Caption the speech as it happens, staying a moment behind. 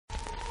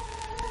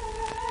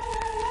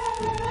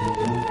You're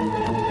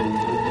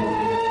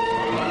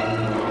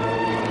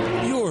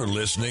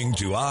listening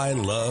to I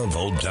Love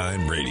Old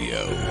Time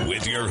Radio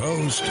with your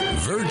host,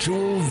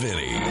 Virtual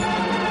Vinny.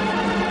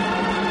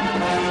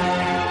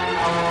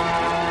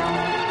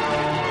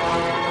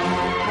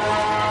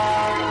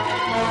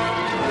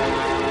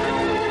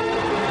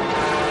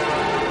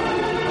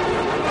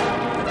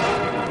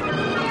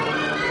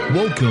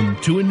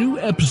 Welcome to a new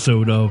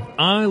episode of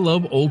I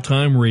Love Old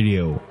Time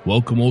Radio.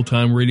 Welcome, old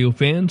time radio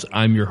fans.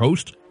 I'm your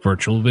host,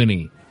 Virtual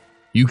Vinny.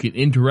 You can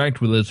interact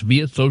with us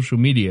via social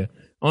media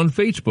on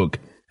Facebook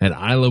at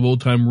I Love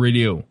Old Time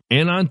Radio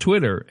and on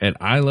Twitter at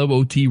I Love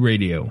OT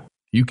Radio.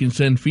 You can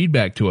send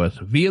feedback to us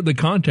via the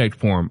contact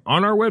form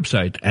on our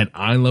website at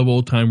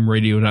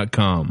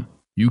iloveoldtimeradio.com.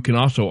 You can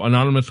also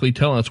anonymously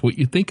tell us what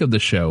you think of the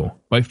show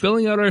by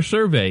filling out our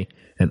survey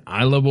at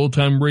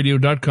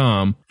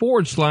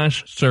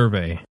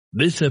iloveoldtimeradio.com/survey.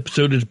 This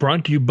episode is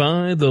brought to you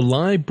by the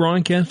live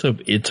broadcast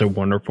of It's a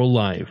Wonderful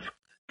Life.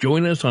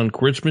 Join us on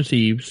Christmas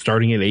Eve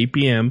starting at 8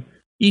 p.m.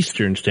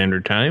 Eastern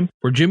Standard Time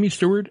for Jimmy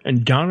Stewart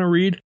and Donna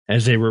Reed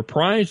as they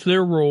reprise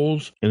their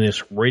roles in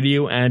this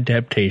radio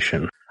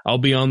adaptation. I'll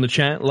be on the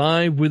chat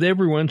live with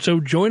everyone, so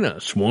join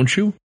us, won't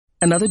you?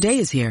 Another day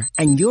is here,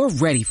 and you're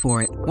ready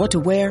for it. What to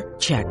wear?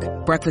 Check.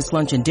 Breakfast,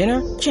 lunch, and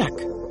dinner? Check.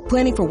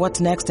 Planning for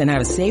what's next and how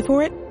to save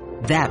for it?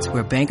 That's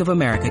where Bank of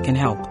America can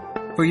help.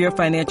 For your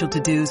financial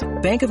to-dos,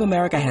 Bank of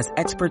America has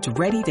experts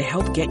ready to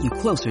help get you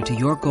closer to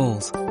your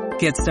goals.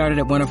 Get started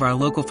at one of our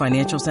local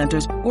financial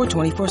centers or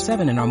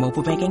 24/7 in our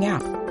mobile banking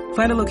app.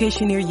 Find a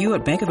location near you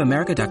at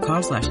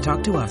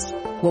bankofamerica.com/talktous.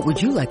 What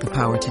would you like the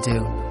power to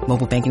do?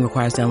 Mobile banking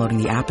requires downloading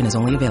the app and is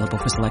only available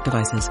for select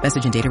devices.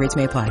 Message and data rates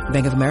may apply.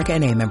 Bank of America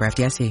NA, member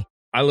FDIC.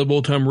 I Love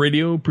Old Time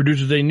Radio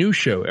produces a new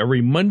show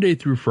every Monday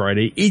through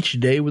Friday, each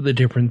day with a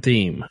different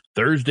theme.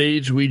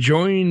 Thursdays, we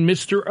join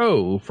Mr.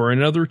 O for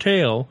another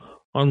tale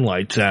on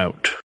Lights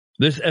Out.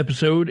 This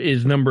episode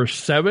is number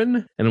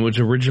 7 and was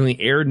originally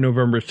aired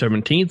November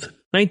 17th,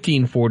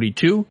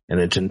 1942, and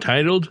it's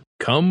entitled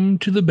Come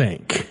to the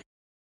Bank.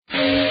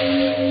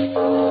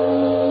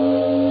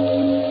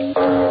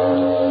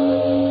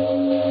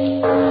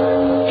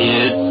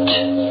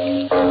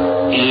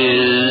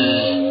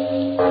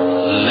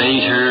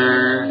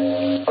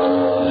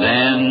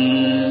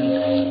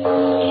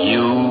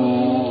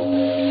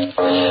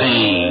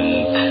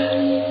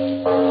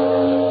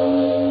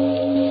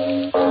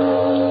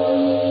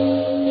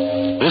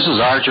 This is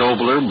Arch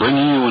Obler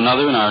bringing you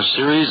another in our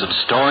series of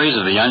stories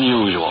of the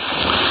unusual.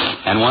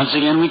 And once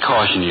again we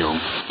caution you,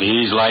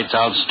 these lights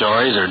out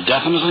stories are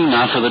definitely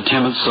not for the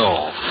timid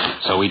soul.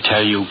 So we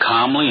tell you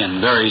calmly and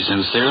very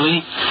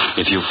sincerely,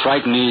 if you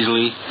frighten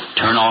easily,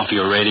 turn off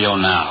your radio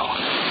now.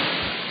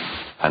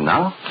 And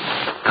now,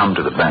 come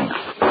to the bank.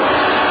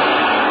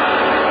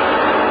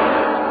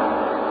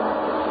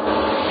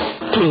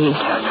 Please,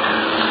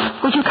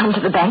 would you come to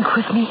the bank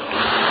with me?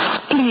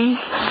 Please.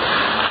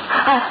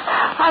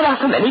 I know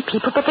so many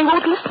people, but they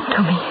won't listen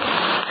to me.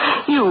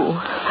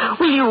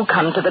 Will you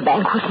come to the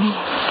bank with me?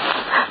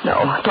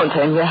 No, don't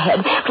turn your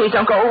head. Please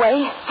don't go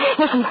away.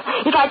 Listen,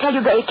 if I tell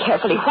you very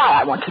carefully why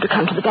I want you to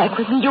come to the bank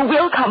with me, you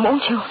will come,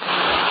 won't you?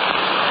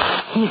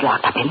 He's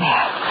locked up in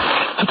there.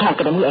 He can't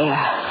get any air.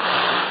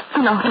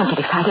 No, don't get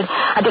excited.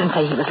 I didn't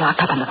say he was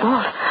locked up in the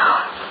vault.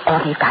 All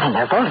he's got in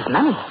their vault is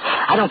money.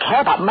 I don't care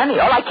about money.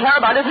 All I care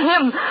about is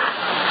him.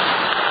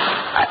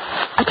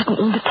 I didn't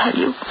mean to tell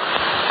you.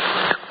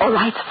 All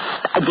right,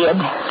 I did.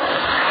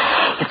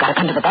 You've got to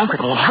come to the bank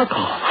with me and help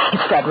me.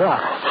 It's Fred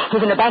Roth.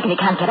 He's in the bank and he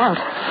can't get out.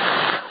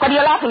 What are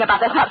you laughing about?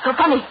 That's not so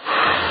funny.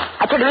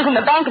 I tell you, he's in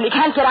the bank and he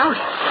can't get out.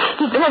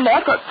 He's been in there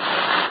for,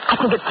 I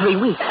think it's 3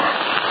 weeks.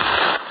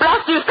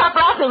 Blast you, stop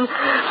laughing.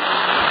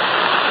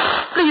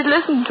 Please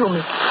listen to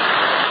me.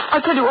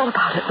 I'll tell you all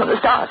about it from the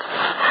start.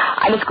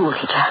 I'm a school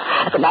teacher.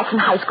 At the Matson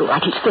High School, I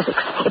teach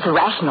physics. It's a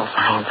rational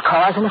science,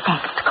 cause and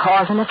effect,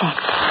 cause and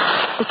effect.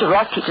 Mr.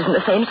 Ross teaches in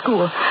the same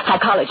school,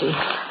 psychology,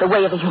 the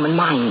way of the human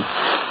mind.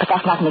 But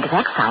that's not an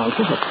exact science,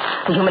 is it?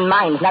 The human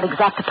mind is not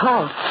exact at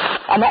all.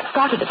 And that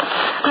started it.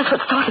 That's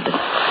what started it.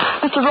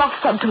 Mr. Ross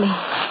said to me.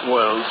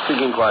 Well,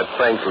 speaking quite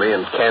frankly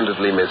and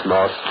candidly, Miss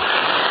Moss,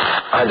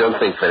 I don't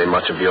think very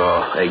much of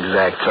your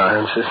exact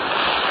sciences.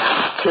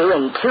 2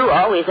 and 2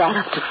 always add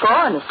up to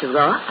 4, Mr.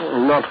 Ross.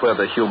 Not where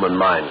the human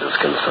mind is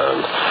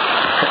concerned.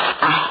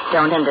 I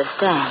don't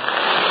understand.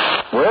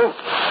 Well,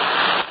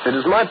 it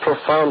is my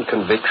profound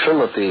conviction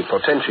that the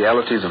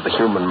potentialities of the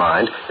human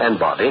mind and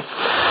body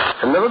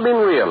have never been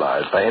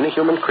realized by any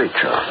human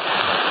creature.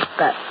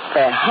 But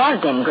there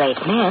have been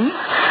great men.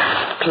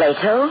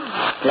 Plato,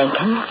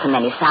 Lincoln, so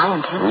many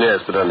scientists.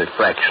 Yes, but only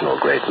fractional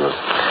greatness,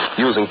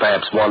 using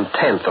perhaps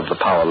 1/10 of the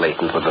power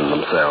latent within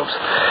themselves.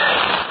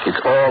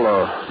 It's all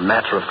a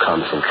matter of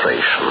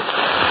concentration.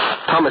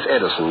 Thomas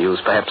Edison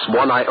used perhaps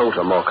 1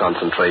 iota more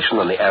concentration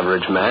than the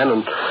average man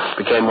and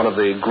became one of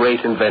the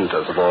great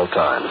inventors of all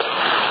times.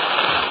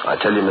 I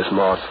tell you, Miss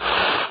Moss,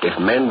 if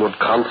men would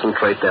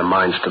concentrate their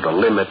minds to the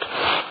limit,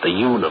 the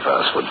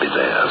universe would be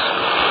theirs.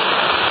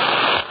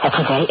 That's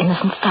a very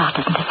innocent start,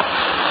 isn't it?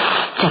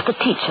 Just a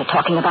teacher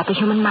talking about the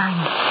human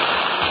mind.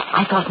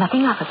 I thought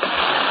nothing of it.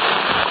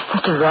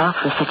 Mr. Roth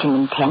was such an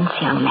intense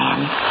young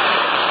man.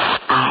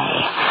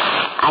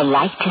 I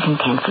liked his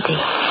intensity.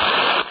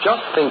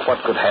 Just think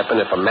what could happen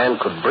if a man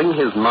could bring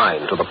his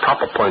mind to the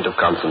proper point of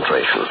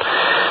concentration.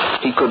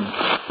 He could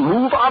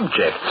move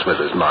objects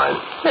with his mind.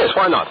 Yes,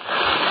 why not?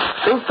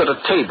 Think that a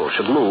table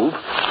should move,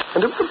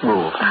 and it would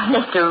move.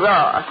 Mr.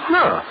 Roth.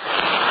 No.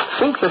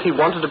 Think that he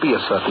wanted to be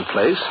a certain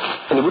place,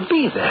 and he would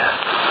be there.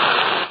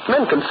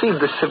 Men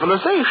conceived this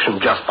civilization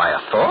just by a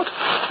thought,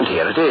 and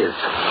here it is.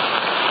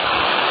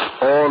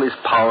 All is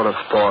power of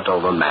thought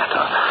over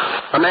matter.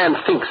 A man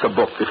thinks a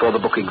book before the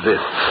book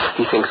exists.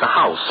 He thinks a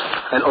house,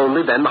 and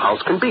only then the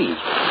house can be.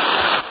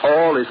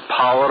 All is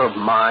power of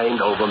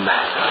mind over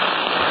matter.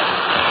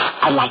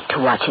 I liked to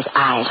watch his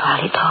eyes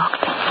while he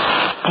talked.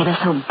 They were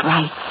so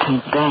bright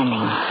and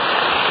burning.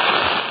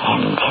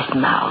 And his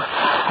mouth,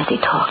 as he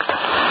talked,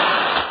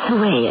 the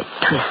way it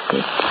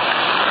twisted.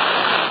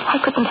 I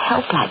couldn't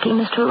help liking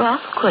Mr.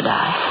 Roth, could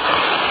I?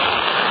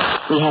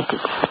 We had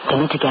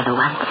dinner together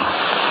once.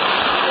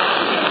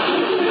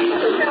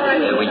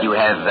 Will you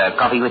have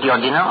coffee with your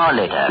dinner or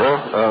later? No,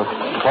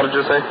 what did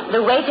you say?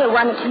 The waiter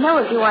wanted to know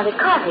if you wanted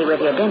coffee with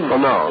your dinner. Oh,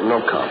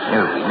 no coffee.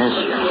 No,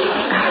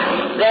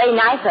 monsieur. Very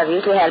nice of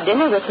you to have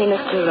dinner with me,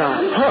 Mr.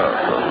 Roth.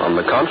 Oh, on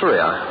the contrary,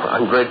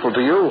 I'm grateful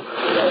to you.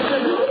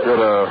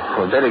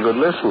 You're a very good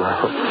listener.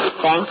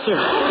 Thank you.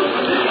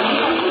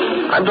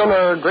 I've done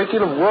a great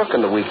deal of work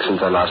in the week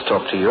since I last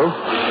talked to you.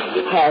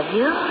 Have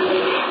you?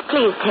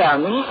 Please tell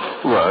me.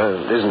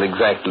 Well, it isn't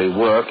exactly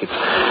work.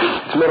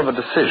 It's more of a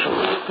decision.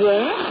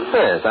 Yes?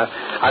 Yes,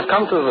 I've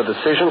come to the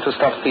decision to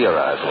stop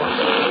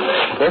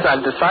theorizing. Yes,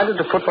 I've decided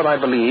to put what I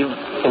believe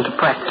into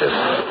practice.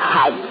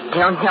 I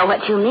don't know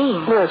what you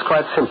mean. Well, it's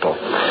quite simple.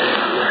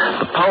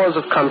 The powers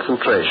of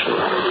concentration.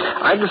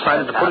 I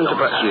decided to put into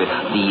practice.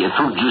 The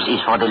fruit juice is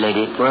for the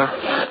lady. Well,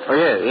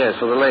 yes,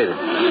 for the lady.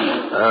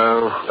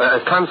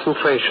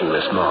 Concentration,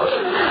 Miss Moss.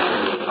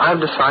 I've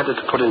decided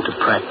to put into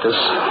practice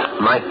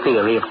my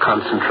theory of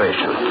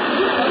concentration.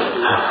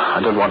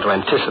 I don't want to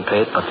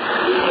anticipate, but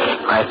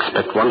I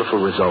expect wonderful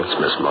results,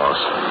 Miss Moss.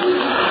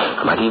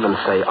 I might even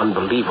say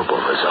unbelievable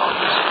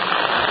results.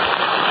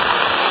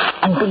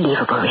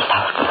 Unbelievable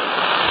results.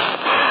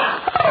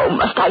 Oh,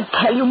 must I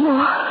tell you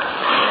more?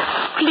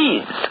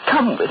 Please,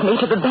 come with me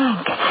to the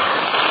bank.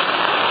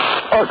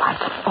 All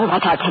right,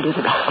 I'll tell you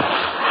the rest.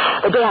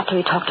 The day after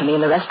he talked to me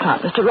in the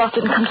restaurant, Mr. Roth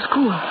didn't come to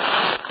school.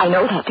 I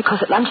know that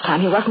because at lunchtime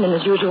he wasn't in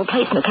his usual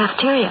place in the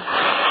cafeteria.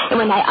 And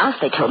when I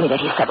asked, they told me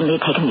that he suddenly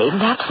had taken leave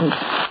of absence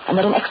and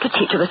that an extra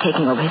teacher was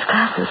taking over his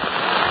classes.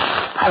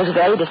 I was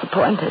very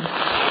disappointed.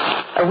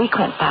 A week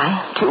went by,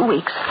 2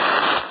 weeks.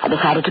 I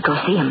decided to go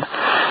see him.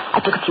 I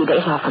took a few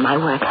days off from my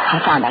work.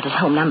 I found out his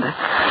home number.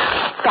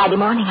 Friday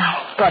morning,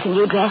 I bought a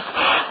new dress,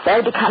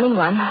 very becoming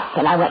one.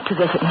 Then I went to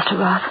visit Mr.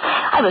 Roth.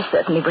 I was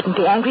certain he wouldn't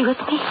be angry with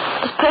me.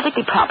 It was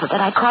perfectly proper that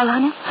I call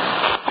on him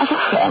as a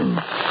friend.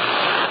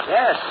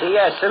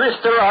 Yes,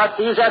 Mr. Roth,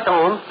 he's at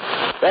home.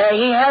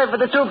 He has for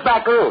the 2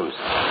 back rooms.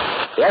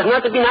 He has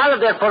not been out of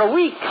there for a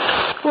week.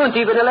 Won't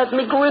even let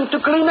me go in to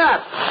clean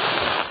up.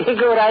 You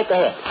go right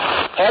ahead.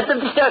 Head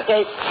of the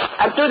staircase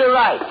and to the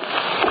right.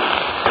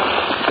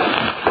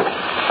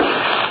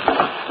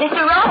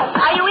 Mr. Roth,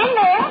 are you in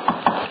there?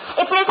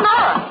 It's Miss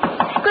Moore.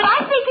 Could I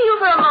speak to you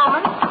for a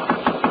moment?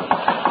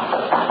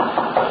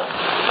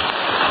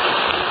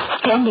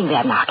 Standing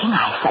there knocking,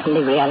 I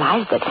suddenly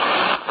realized that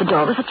the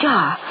door was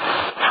ajar.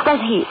 But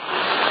he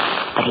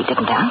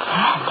didn't answer,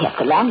 and yet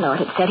the landlord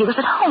had said he was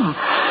at home.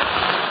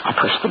 I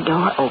pushed the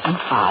door open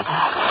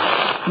farther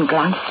and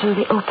glanced through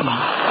the opening.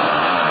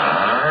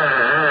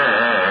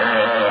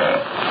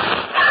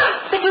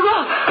 Mr.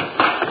 Roth!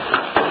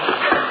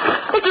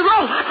 Mr.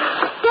 Roth!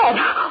 Dead!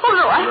 Oh,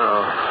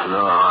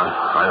 no,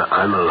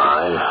 I'm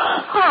alive.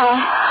 Oh,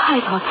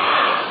 I thought...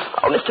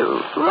 Oh, Mr.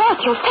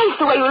 Roth, your face,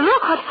 the way you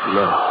look. What...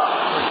 No.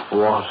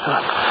 Water.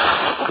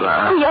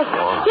 Glass. Oh, yes.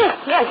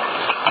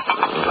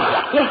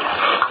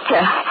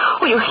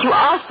 Oh, you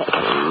are sick.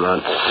 I'm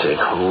not sick.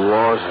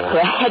 Water.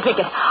 Here, drink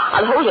it.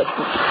 I'll hold it.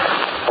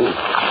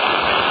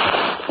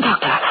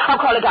 Doctor, I'll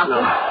call a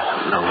doctor.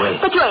 No, wait.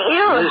 But you're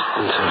ill.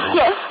 Listen to me.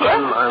 Yes?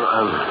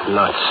 I'm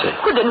not sick.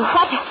 Well, then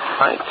what?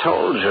 I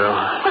told you.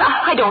 Well,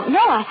 I don't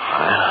know.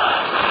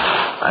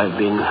 I've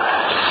been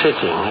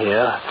sitting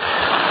here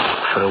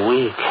for a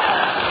week.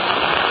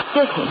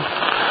 Sitting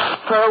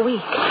for a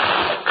week?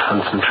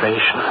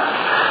 Concentration.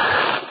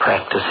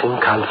 Practicing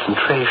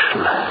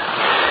concentration.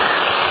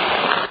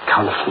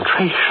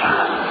 Concentration.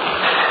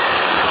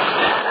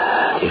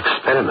 The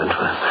experiment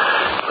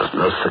was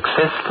most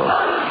successful.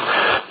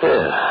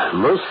 Yeah,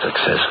 most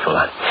successful.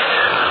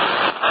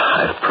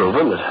 I've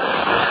proven that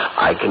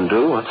I can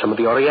do what some of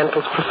the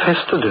Orientals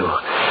profess to do.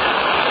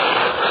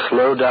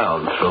 Slow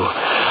down through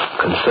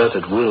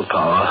concerted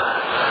willpower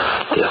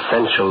the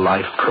essential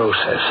life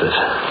processes.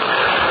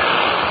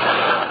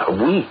 A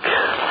week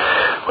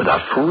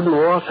without food and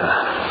water.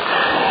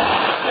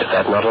 Is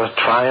that not a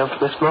triumph,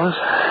 Miss Moss?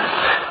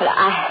 Well,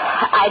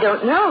 I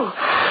don't know.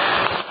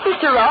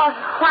 Mr. Roth,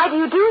 why do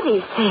you do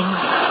these things?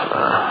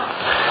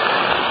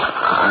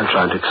 I've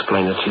try to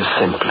explain it to you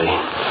simply.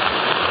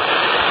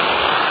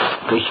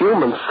 The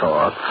human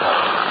thoughts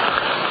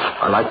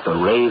are like the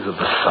rays of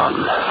the sun,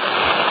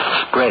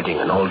 spreading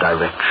in all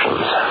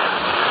directions.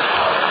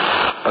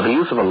 By the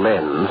use of a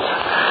lens,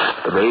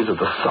 the rays of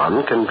the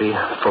sun can be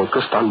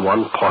focused on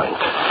one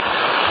point.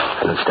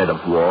 And instead of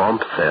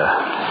warmth, there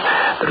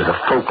is a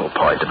focal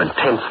point of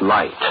intense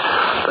light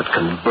that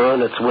can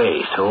burn its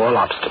way through all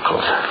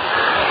obstacles.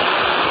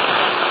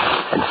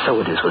 And so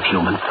it is with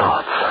human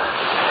thoughts.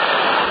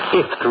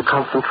 If, through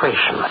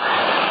concentration,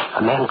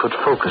 a man could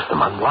focus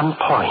them on one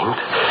point,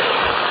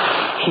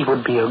 he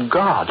would be a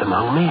god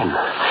among men.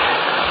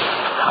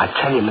 I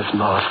tell you, Miss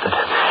Moss,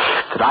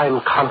 that I am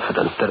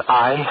confident that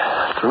I,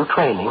 through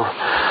training,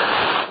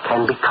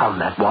 can become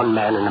that one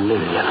man in a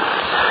million.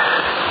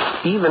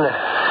 Even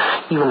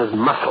as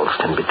muscles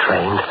can be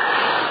trained,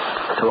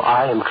 so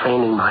I am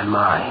training my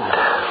mind.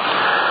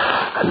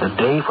 And the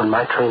day when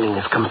my training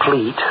is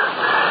complete,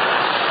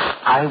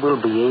 I will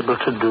be able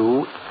to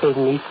do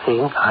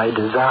anything I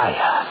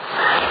desire.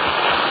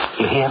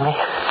 You hear me?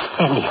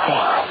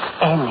 Anything.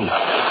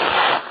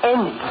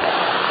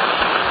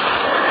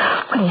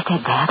 When he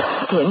said that,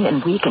 thin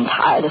and weak and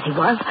tired as he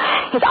was,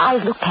 his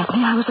eyes looked at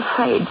me. I was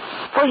afraid.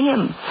 For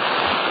him.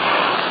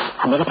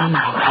 I made up my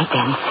mind right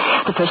then.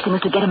 The first thing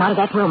was to get him out of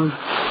that room.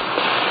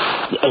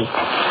 He ate,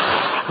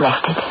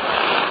 rested,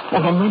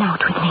 and then went out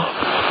with me.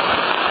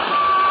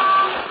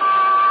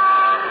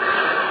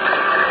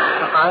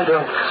 I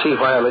don't see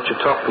why I let you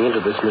talk me into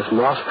this, Miss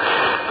Moss.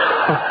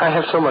 I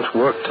have so much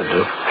work to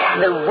do.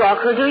 The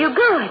walk will do you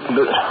good.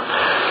 But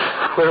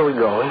where are we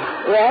going?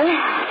 Well,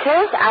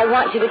 first I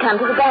want you to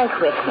come to the bank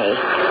with me.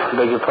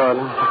 Beg your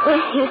pardon? Well,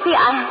 you see,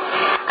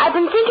 I've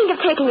been thinking of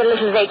taking a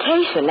little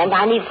vacation, and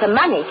I need some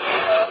money.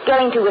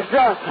 Going to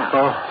withdraw some.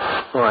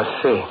 Oh, I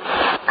see.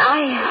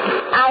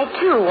 I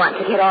too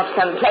want to get off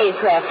some place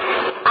where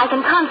I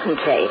can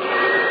concentrate.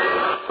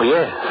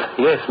 Well,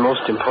 yes,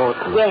 most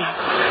important. Yes.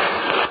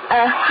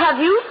 Have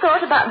you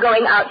thought about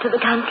going out to the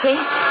country?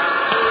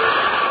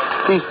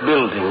 These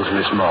buildings,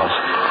 Miss Moss.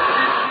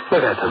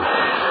 Look at them.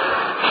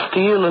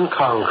 Steel and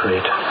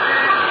concrete.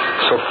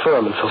 So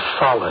firm and so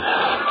solid.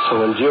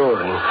 So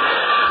enduring.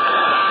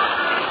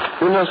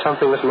 You know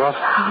something, Miss Moss?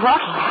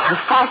 Walking so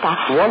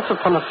fast, Once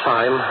upon a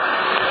time,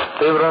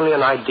 they were only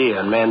an idea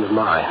in man's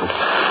mind.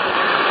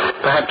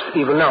 Perhaps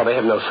even now they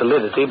have no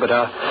solidity, but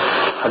are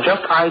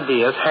just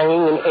ideas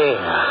hanging in air,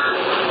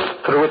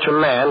 through which a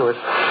man with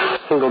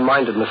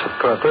single-mindedness of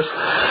purpose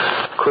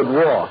could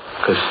walk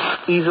as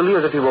easily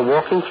as if he were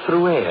walking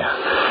through air.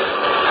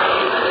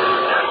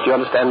 Do you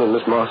understand me,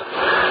 Miss Moss?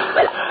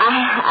 Well,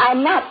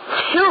 I'm not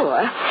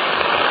sure.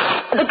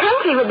 The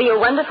country would be a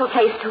wonderful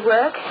place to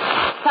work.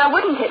 Now,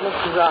 wouldn't it,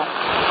 Mr. Ross?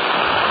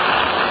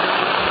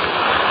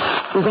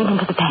 We went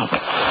into the bank.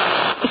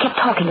 He kept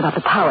talking about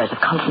the powers of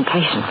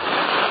concentration.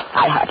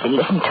 I hardly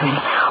listened to him.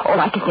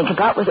 All I could think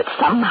about was that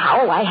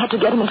somehow I had to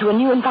get him into a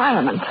new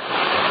environment.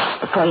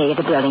 The foyer of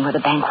the building where the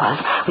bank was,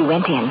 we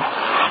went in.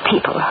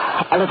 People,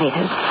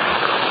 elevators.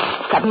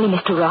 Suddenly,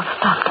 Mr. Ross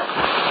stopped.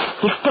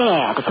 He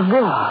stared at the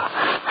wall.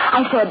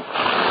 I said,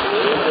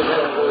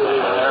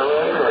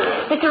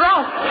 Mr.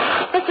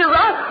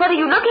 Ross, what are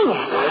you looking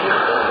at?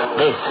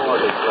 This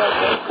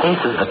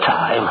is the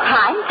time.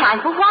 Time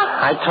for what?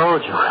 I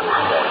told you.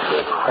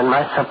 When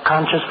my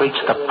subconscious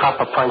reached the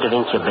proper point of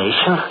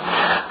incubation,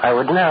 I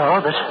would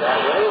know that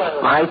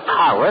my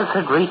powers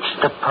had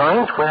reached the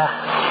point where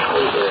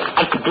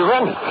I could do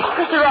anything.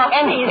 Mr. Ross,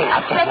 anything.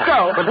 Let's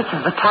go. Well, this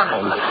is the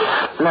time.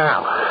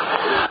 Now.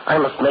 I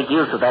must make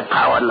use of that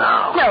power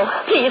now. No,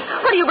 please.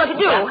 What are you going to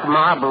do? That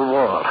marble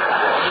wall.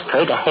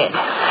 Straight ahead.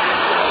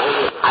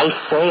 I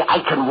say I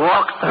can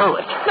walk through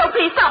it. No,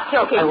 please, stop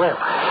joking. I will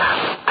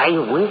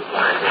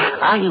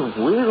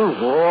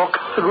walk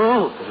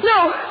through. No,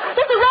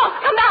 Mr. Ross,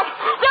 come back.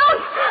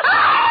 Don't.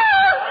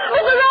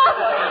 Mr. Ross!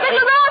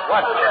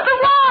 What? The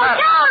wall!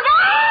 Down!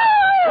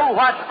 Oh,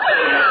 what?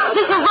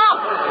 Mr.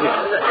 Ross,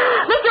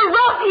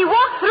 he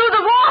walked through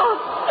the wall.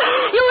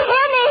 You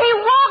hear me? He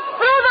walked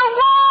through the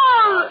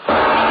wall.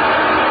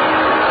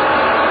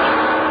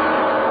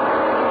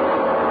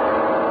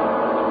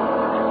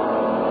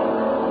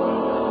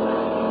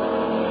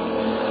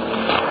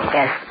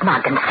 They're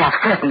smug and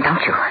self-certain,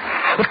 don't you?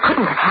 It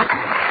couldn't have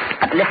happened.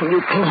 But listen, you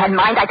pinhead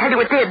mind, I tell you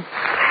it did.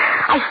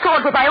 I saw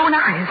it with my own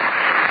eyes.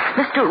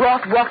 Mr.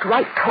 Roth walked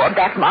right toward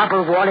that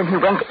marble wall, and he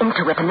went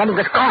into it, and then he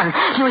was gone.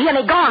 You hear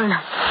me? Gone.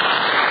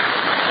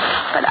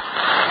 But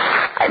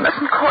I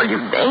mustn't call you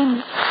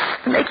names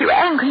and make you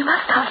angry,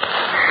 must I?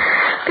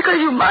 Because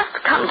you must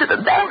come to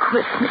the bank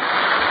with me.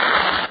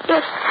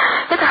 Yes,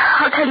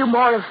 I'll tell you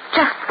more of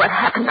just what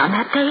happened on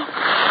that day.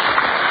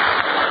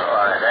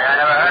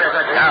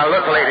 Now,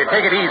 look, lady,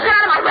 take it easy. Get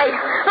out of my way.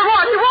 The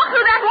wall. He walked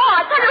through that wall.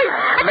 I tell you,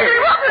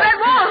 he walked through that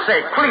wall.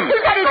 Say, please. He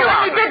said he did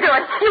it. He did do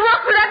it. He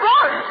walked through that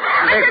wall.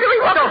 I tell you, he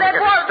walked through that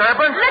wall.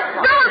 Disturbance. Let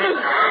go of me.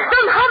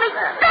 Don't hold me.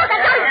 Don't. I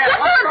gotta get to him.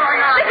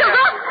 Mr.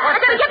 Ross.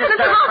 I gotta get to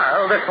Mr. Ross.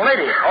 Well, this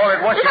lady, all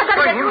at once she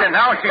screamed, and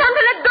now she... Come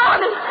to let go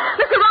of me.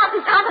 Mr. Ross,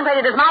 he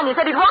concentrated his mind. He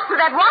said he'd walk through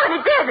that wall, and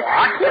he did.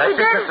 What? Yes, he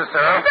did. Mr.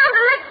 Searle. Don't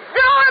let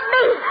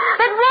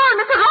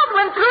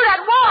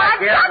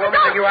scared woman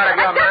are you out of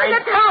your mind?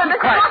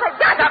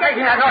 Stop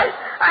making that noise.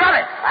 Stop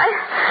it.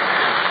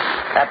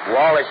 That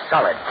wall is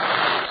solid.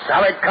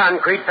 Solid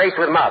concrete faced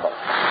with marble.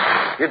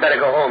 You'd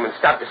better go home and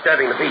stop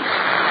disturbing the peace.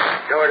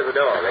 Show her to the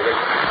door, lady.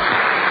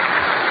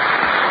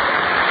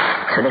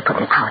 So they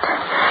put me out.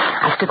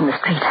 I stood in the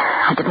street.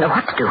 I didn't know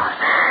what to do.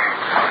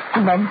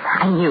 And then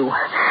I knew.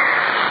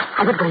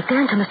 I would wait there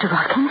until Mr.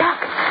 Roth came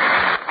back.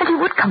 And he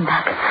would come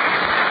back.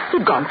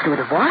 He'd gone through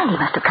the wall, and he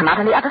must have come out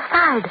on the other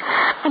side.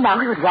 And now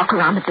he would walk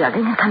around the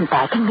building and come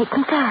back and meet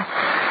me there.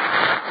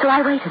 So I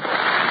waited.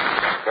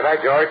 Good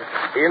night, George.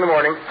 See you in the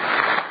morning.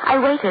 I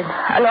waited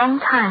a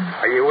long time.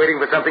 Are you waiting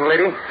for something,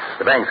 lady?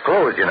 The bank's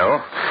closed, you know.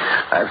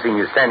 I've seen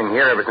you standing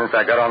here ever since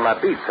I got on my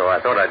feet, so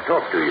I thought I'd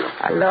talk to you.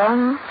 A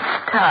long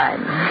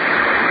time.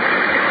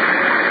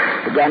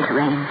 It began to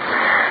rain.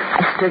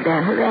 I stood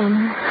there in the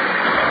rain.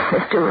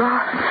 Mr.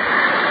 Roth.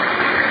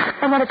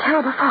 And then a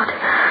terrible thought.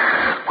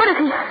 What if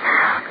he...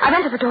 I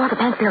went to the door of the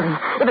bank building.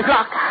 It was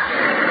locked.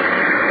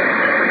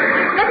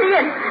 Let me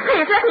in.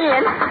 Please, let me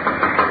in.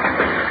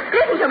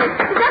 Listen to me.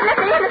 Just let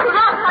me in, Mr.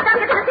 Roth. I've got to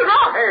get to Mr.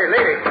 Roth. Hey,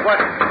 lady, what?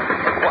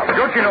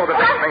 Don't you know the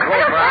bank's been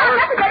closed for hours?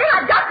 I've got to get in.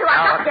 I've got to get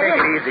in. Take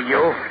it easy,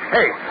 you.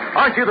 Hey,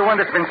 aren't you the one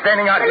that's been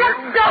standing out here?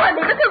 Let go of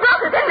me. Mr.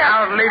 Roth is in there.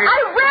 Now, lady.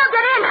 I will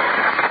get in.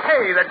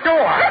 Hey, the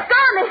door. Let go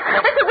of me.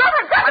 Mr. Roth,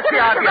 I've got to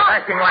get in. What's the obvious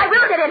acting like? I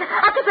will get in.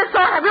 I'll get this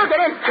door. I will get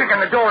in.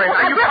 Kicking the door in.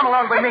 Now, you come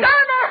along with me. Let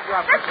go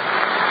of me.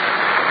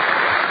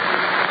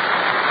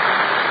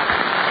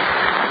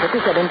 Did we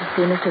get in to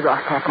see Mr.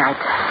 Roth that night?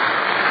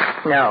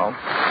 No.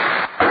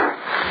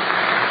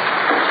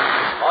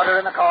 Order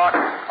in the court.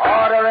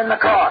 Order in the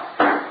court.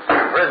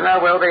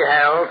 Prisoner will be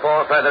held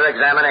for further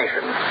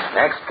examination.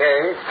 Next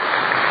case.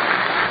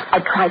 I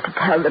tried to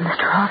tell them,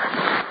 Mr. Roth,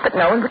 but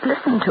no one would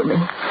listen to me.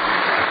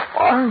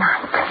 All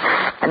night.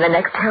 And the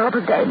next terrible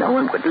day, no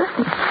one would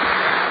listen.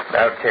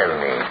 Now tell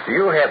me, do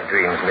you have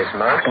dreams, Miss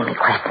Marsh? Asking me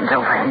questions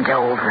over and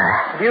over.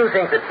 Do you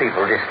think that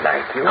people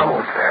dislike you?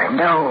 Over and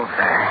over.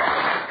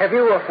 Have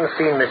you often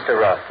seen Mr.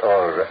 Roth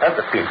or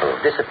other people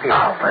disappear?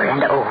 Over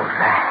and over.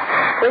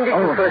 When did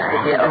you first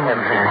begin to have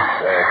these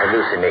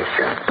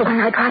hallucinations? But when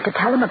I tried to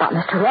tell them about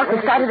Mr. Roth,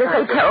 they started to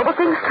say terrible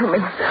things to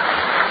me.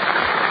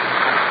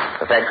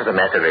 The fact of the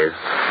matter is,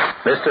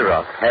 Mr.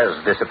 Roth has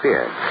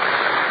disappeared.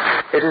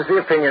 It is the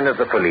opinion of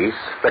the police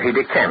that he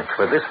decamped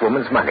for this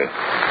woman's money.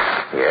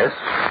 Yes,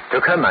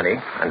 took her money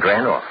and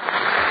ran off.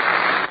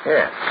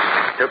 Yes,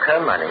 took her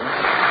money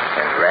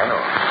and ran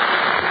off.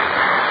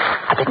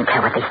 I didn't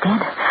care what they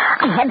said.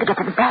 I had to get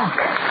to the bank.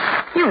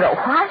 You know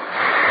why?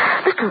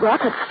 Mr.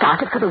 Roth had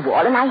started for the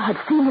wall, and I had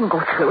seen him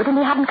go through it, and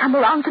he hadn't come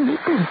around to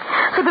meet me.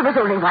 So there was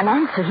only one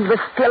answer. He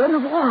was still in the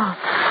wall.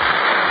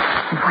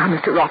 And while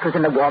Mr. Roth was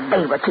in the wall,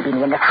 they were keeping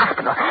me in this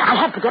hospital. I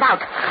had to get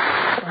out.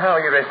 How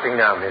are you resting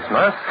now, Miss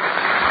Moss?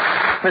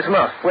 Miss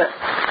Moss, where?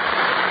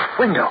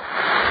 Window.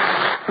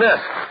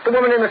 Nurse, the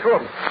woman in this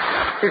room.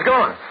 She's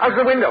gone. Out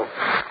the window.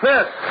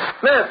 Nurse,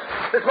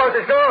 Miss Moss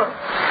is gone.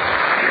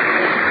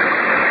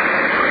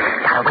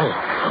 Got away.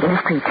 In the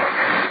street.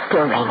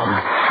 Still raining.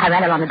 I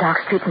ran along the dark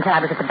streets until I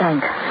was at the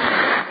bank.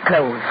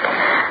 Closed.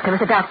 There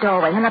was a dark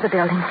doorway in another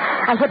building.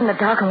 I hid in the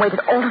dark and waited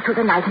all through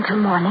the night until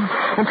morning,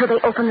 until they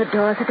opened the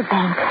doors at the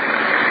bank.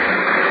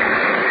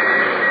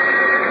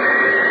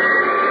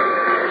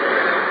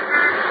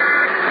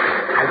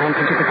 I went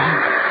into the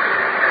bank.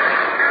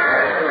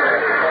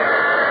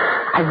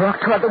 I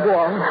walked toward the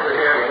wall.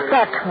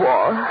 That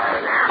wall.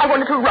 I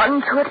wanted to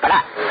run to it, but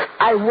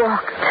I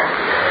walked.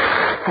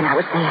 And I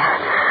was there.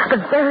 The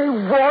very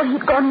wall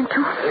he'd gone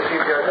into.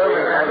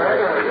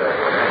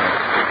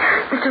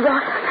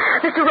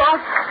 Mr.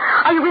 Roth,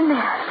 are you in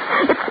there?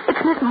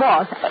 It's Miss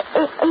Moss,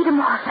 Ada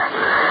Moss.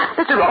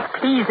 Mr. Roth,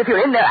 please, if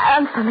you're in there,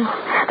 answer me.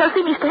 They'll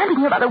see me standing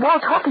here by the wall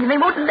talking, and they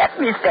won't let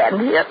me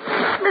stand here.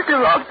 Mr.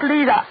 Roth,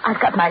 please, I've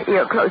got my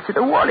ear close to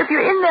the wall. If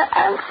you're in there,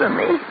 answer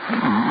me.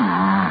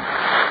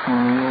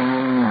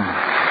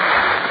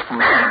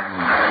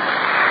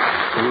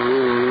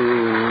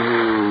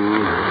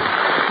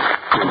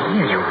 I can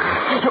hear you.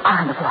 You are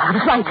on the wall. I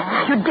was right.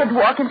 You did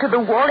walk into the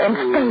wall and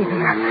stay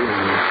there.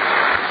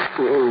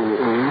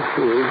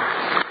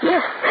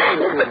 Yes,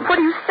 but what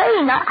are you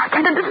saying? I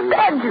can't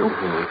understand you.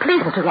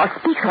 Please, Mr. Roth,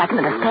 speak so I can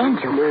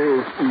understand you.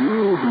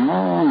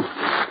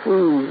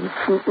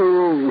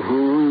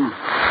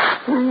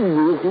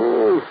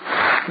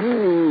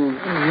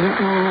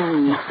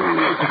 Yes,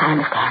 I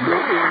understand.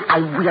 I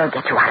will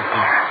get you out of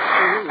there.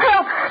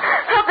 Help!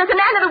 Help! There's a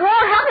man in the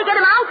wall. Help me get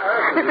him out.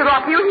 Mr.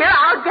 Roth, you here?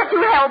 I'll get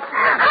you help.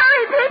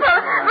 Hurry, people!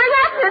 Bring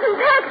extras and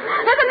texts.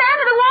 There's a man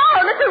in the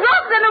wall. Mr.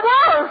 Roth's in the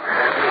wall.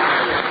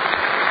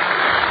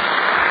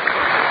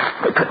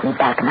 They put me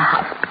back in the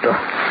hospital.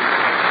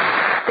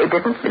 They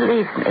didn't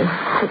believe me.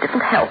 They didn't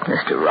help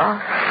Mr.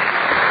 Roth.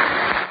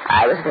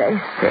 I was very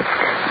sick.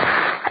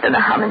 I don't know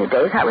how many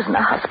days I was in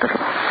the hospital.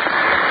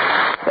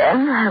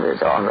 Then I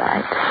was all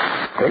right.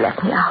 They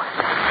let me out.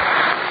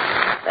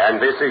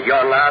 And this is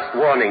your last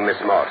warning, Miss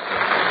Moss.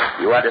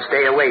 You are to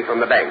stay away from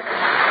the bank.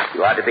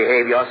 You ought to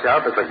behave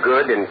yourself as a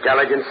good,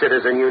 intelligent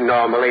citizen you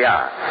normally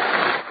are.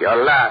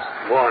 Your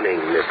last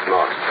warning, Miss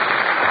Moss.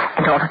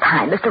 And all the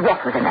time, Mr.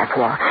 Roth was in that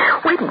war,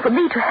 waiting for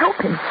me to help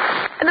him.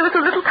 And there was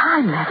so little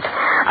time left.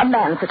 A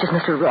man such as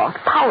Mr. Roth,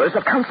 powers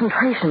of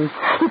concentration.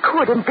 He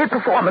could and did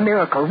perform a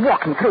miracle,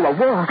 walking through a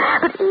wall.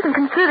 But even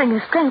considering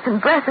his strength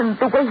and breath and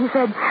the way he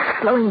said,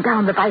 slowing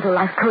down the vital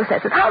life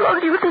processes, how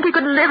long do you think he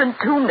could live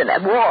entombed in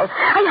that wall?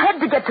 I had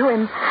to get to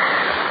him.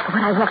 But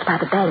when I walked by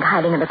the bank,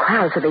 hiding in the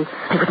crowd so they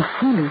wouldn't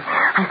see me,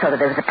 I saw that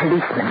there was a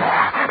policeman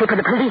there. They put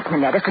a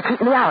policeman there just to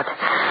keep me out.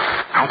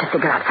 I had to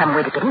figure out some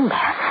way to get in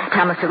there.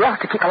 Tell Mr.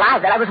 Roth to keep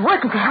alive, that I was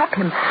working to help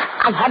him.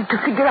 I had to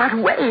figure out a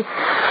way.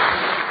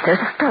 There's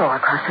a store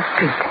across the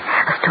street.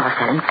 A store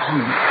selling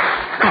paint.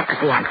 That was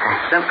the answer.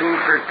 Something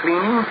for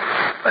cleaning?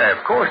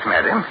 Of course,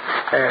 madam.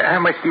 How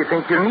much do you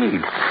think you'll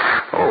need?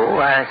 Oh,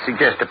 I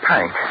suggest a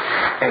pint.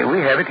 We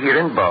have it here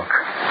in bulk.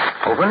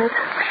 Open it?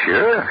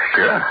 Sure.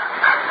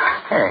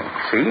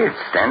 See, it's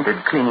standard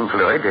cleaning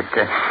fluid.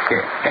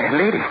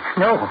 Lady,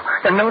 no,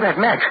 that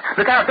match.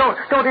 Look out, don't,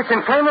 it's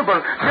inflammable.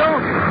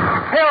 Don't.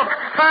 Help,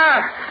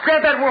 fire.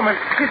 Grab that woman.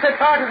 She said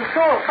fire to the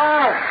store,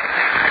 fire.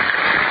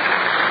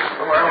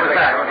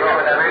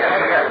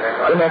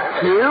 In a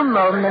few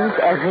moments,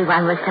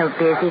 everyone was so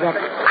busy that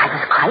I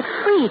was quite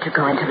free to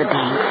go into the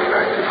bank.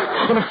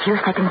 In a few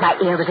seconds, my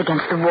ear was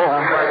against the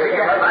wall.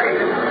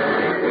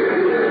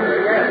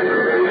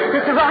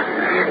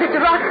 Mr.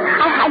 Roth,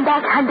 I'm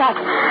back.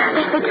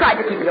 They tried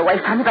to keep me away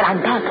from you, but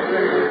I'm back.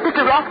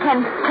 Mr. Roth,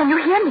 can you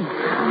hear me?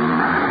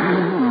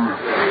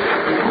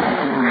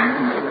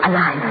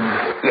 Alive.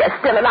 Yes,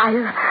 still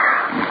alive.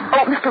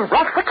 Oh, Mr.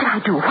 Roth, what should I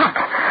do? What?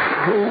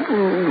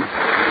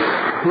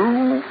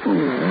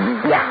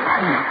 Yes,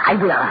 I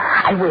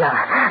will.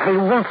 They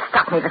won't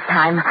stop me this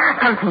time.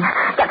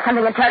 Get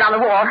something and turn on the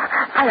wall.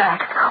 Fire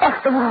axe,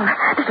 off the wall.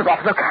 Mr.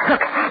 Roth, look.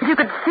 If you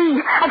could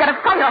see, I got a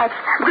fire axe.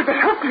 Could they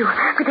help you?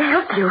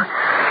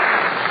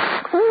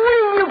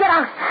 Will you get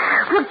out?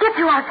 We'll get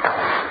you out.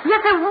 Yes,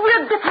 I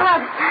will get you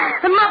out.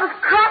 The mob is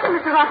crossing,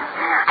 Mr. Roth.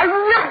 I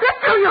will get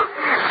to you.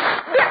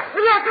 Get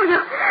to you.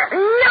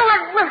 No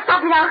one will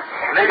stop me now.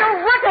 I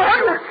don't want to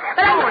help you,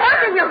 but I'm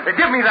helping you.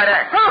 Give me that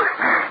axe. Oh,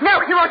 no,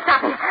 you won't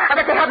stop me. I'll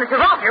let you help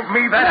Mr. Roth. Give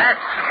me that axe.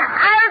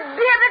 I'll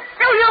give it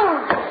to you.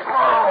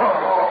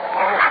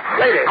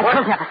 Lady, I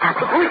told you not to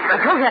stop me.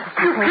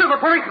 You kill the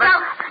policeman.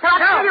 No, I'll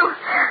kill you.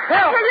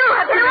 I'll kill you.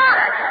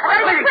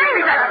 Lady, give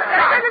me that axe.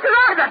 Mr.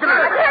 Roth. I'll kill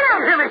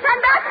him.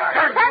 Stand back.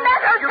 Don't stop me.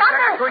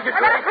 I'm going to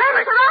kill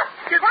Mr. Roth.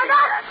 Stand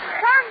back.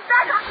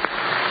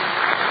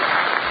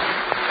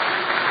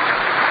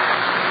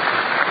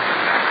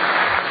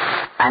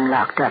 I'm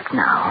locked up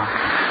now.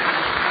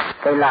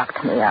 They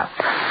locked me up.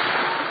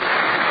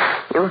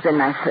 You've been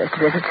my first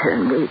visitor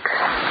in weeks.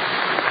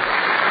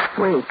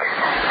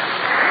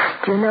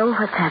 Do you know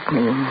what that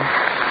means?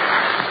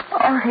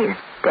 All these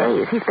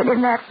days he's been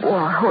in that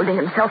war, holding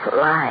himself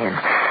alive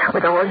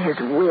with all his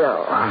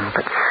will.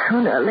 But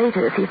sooner or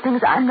later, if he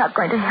thinks I'm not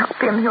going to help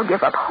him, he'll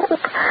give up hope.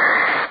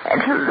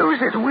 And he'll lose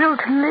his will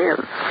to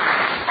live.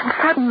 And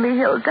suddenly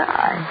he'll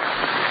die.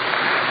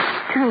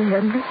 Do you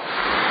hear me?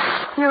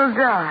 He'll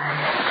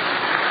die.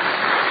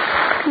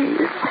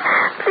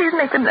 Please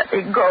make them let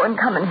me go and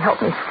come and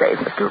help me save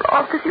Mr.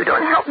 Roth. If you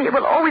don't help me, it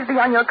will always be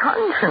on your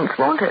conscience,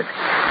 won't it?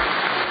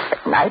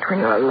 At night when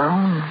you're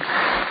alone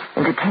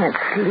and you can't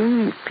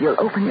sleep, you'll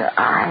open your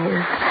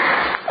eyes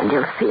and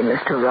you'll see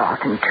Mr.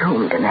 Roth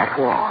entombed in that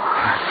wall.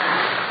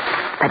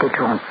 But it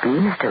won't be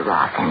Mr.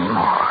 Roth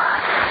anymore.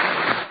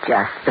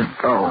 Just the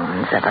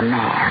bones of a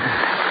man.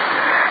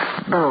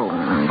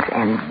 Bones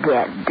and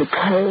dead,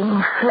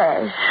 decaying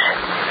flesh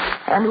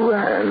and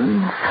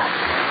worms.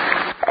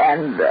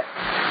 And the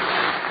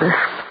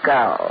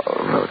skull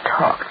will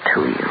talk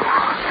to you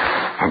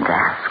and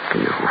ask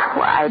you,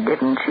 why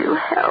didn't you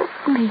help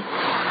me?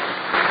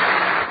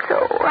 So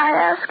I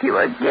ask you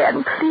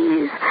again,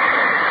 please,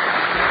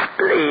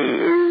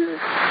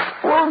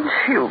 won't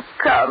you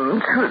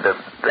come to the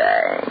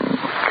bank?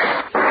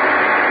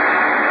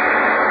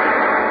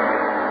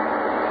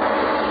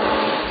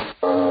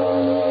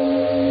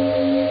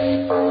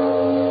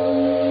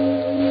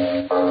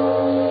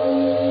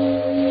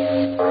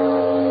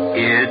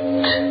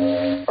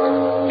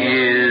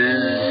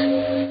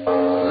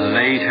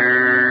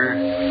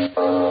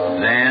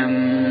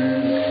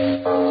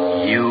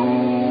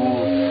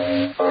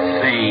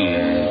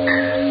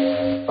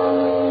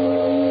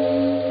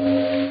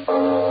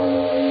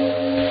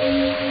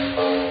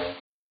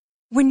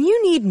 When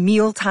you need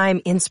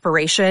mealtime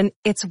inspiration,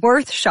 it's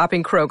worth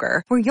shopping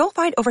Kroger, where you'll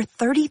find over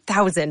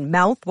 30,000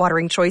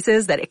 mouth-watering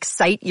choices that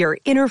excite your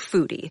inner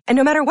foodie. And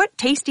no matter what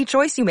tasty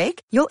choice you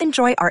make, you'll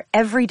enjoy our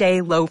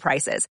everyday low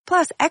prices,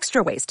 plus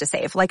extra ways to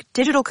save, like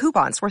digital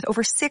coupons worth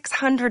over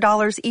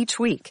 $600 each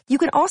week. You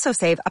can also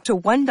save up to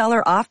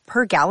 $1 off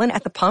per gallon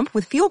at the pump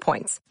with fuel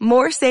points.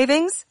 More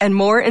savings and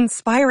more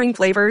inspiring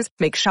flavors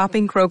make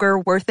shopping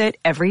Kroger worth it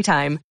every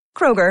time.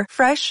 Kroger,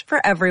 fresh for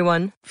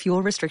everyone.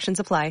 Fuel restrictions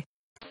apply.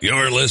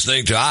 You're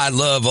listening to I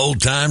Love Old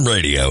Time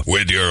Radio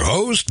with your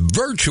host,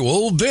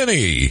 Virtual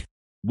Vinny.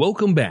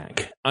 Welcome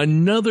back.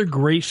 Another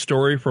great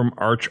story from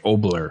Arch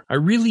Oboler. I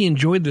really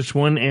enjoyed this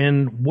one,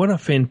 and what a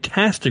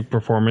fantastic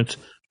performance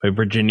by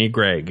Virginia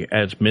Gregg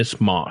as Miss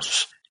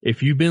Moss.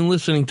 If you've been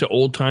listening to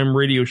old-time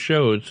radio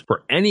shows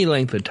for any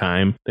length of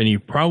time, then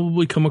you've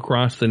probably come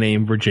across the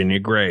name Virginia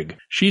Gregg.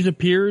 She's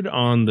appeared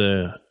on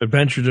The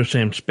Adventures of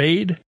Sam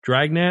Spade,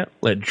 Dragnet,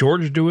 Let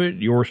George Do It,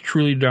 Yours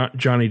Truly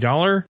Johnny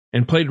Dollar,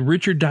 and played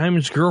Richard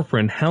Diamond's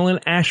girlfriend Helen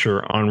Asher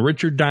on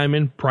Richard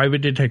Diamond,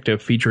 Private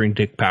Detective featuring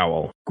Dick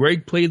Powell.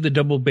 Gregg played the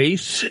double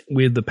bass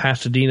with the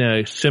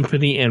Pasadena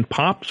Symphony and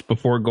Pops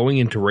before going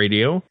into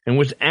radio, and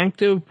was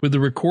active with the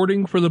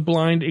Recording for the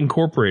Blind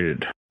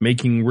Incorporated,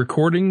 making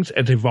recordings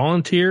as a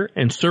volunteer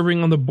and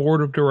serving on the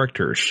board of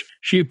directors.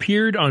 She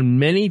appeared on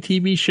many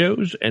TV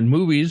shows and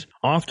movies,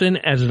 often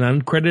as an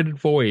uncredited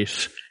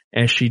voice,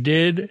 as she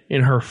did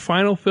in her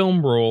final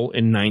film role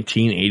in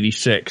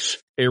 1986.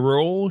 A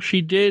role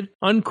she did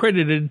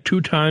uncredited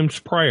 2 times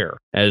prior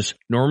as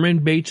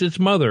Norman Bates'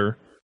 mother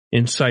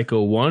in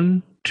Psycho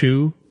 1,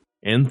 2,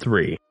 and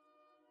 3.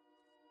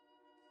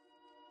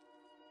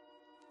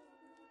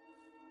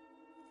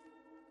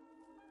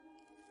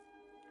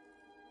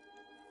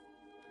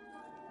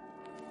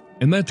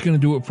 And that's going to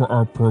do it for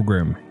our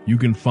program. You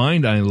can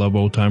find I Love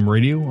Old Time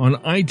Radio on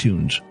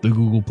iTunes, the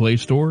Google Play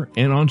Store,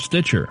 and on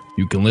Stitcher.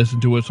 You can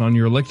listen to us on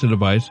your Alexa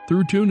device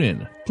through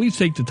TuneIn. Please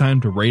take the time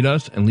to rate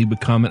us and leave a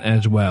comment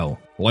as well.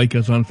 Like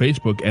us on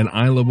Facebook at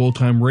I Love Old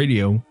Time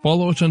Radio.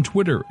 Follow us on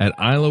Twitter at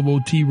I Love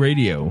OT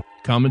Radio.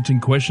 Comments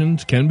and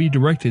questions can be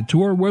directed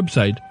to our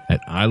website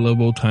at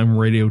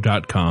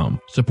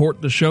iloveoldtimeradio.com.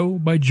 Support the show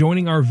by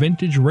joining our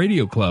Vintage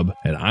Radio Club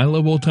at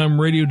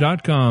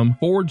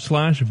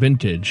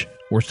iloveoldtimeradio.com/vintage.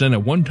 Or send a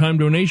one-time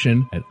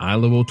donation at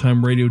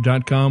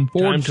iloveoldtimeradio.com.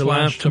 Time to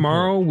laugh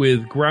tomorrow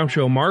with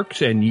Groucho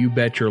Marx and You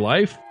Bet Your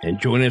Life. And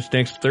join us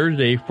next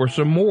Thursday for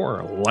some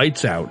more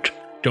Lights Out.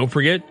 Don't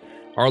forget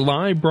our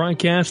live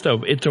broadcast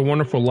of It's a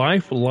Wonderful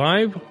Life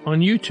live on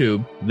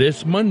YouTube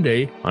this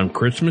Monday on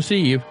Christmas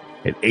Eve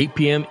at 8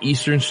 p.m.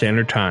 Eastern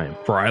Standard Time.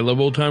 For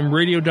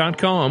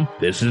iloveoldtimeradio.com,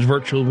 this is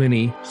Virtual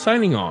Vinny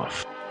signing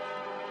off.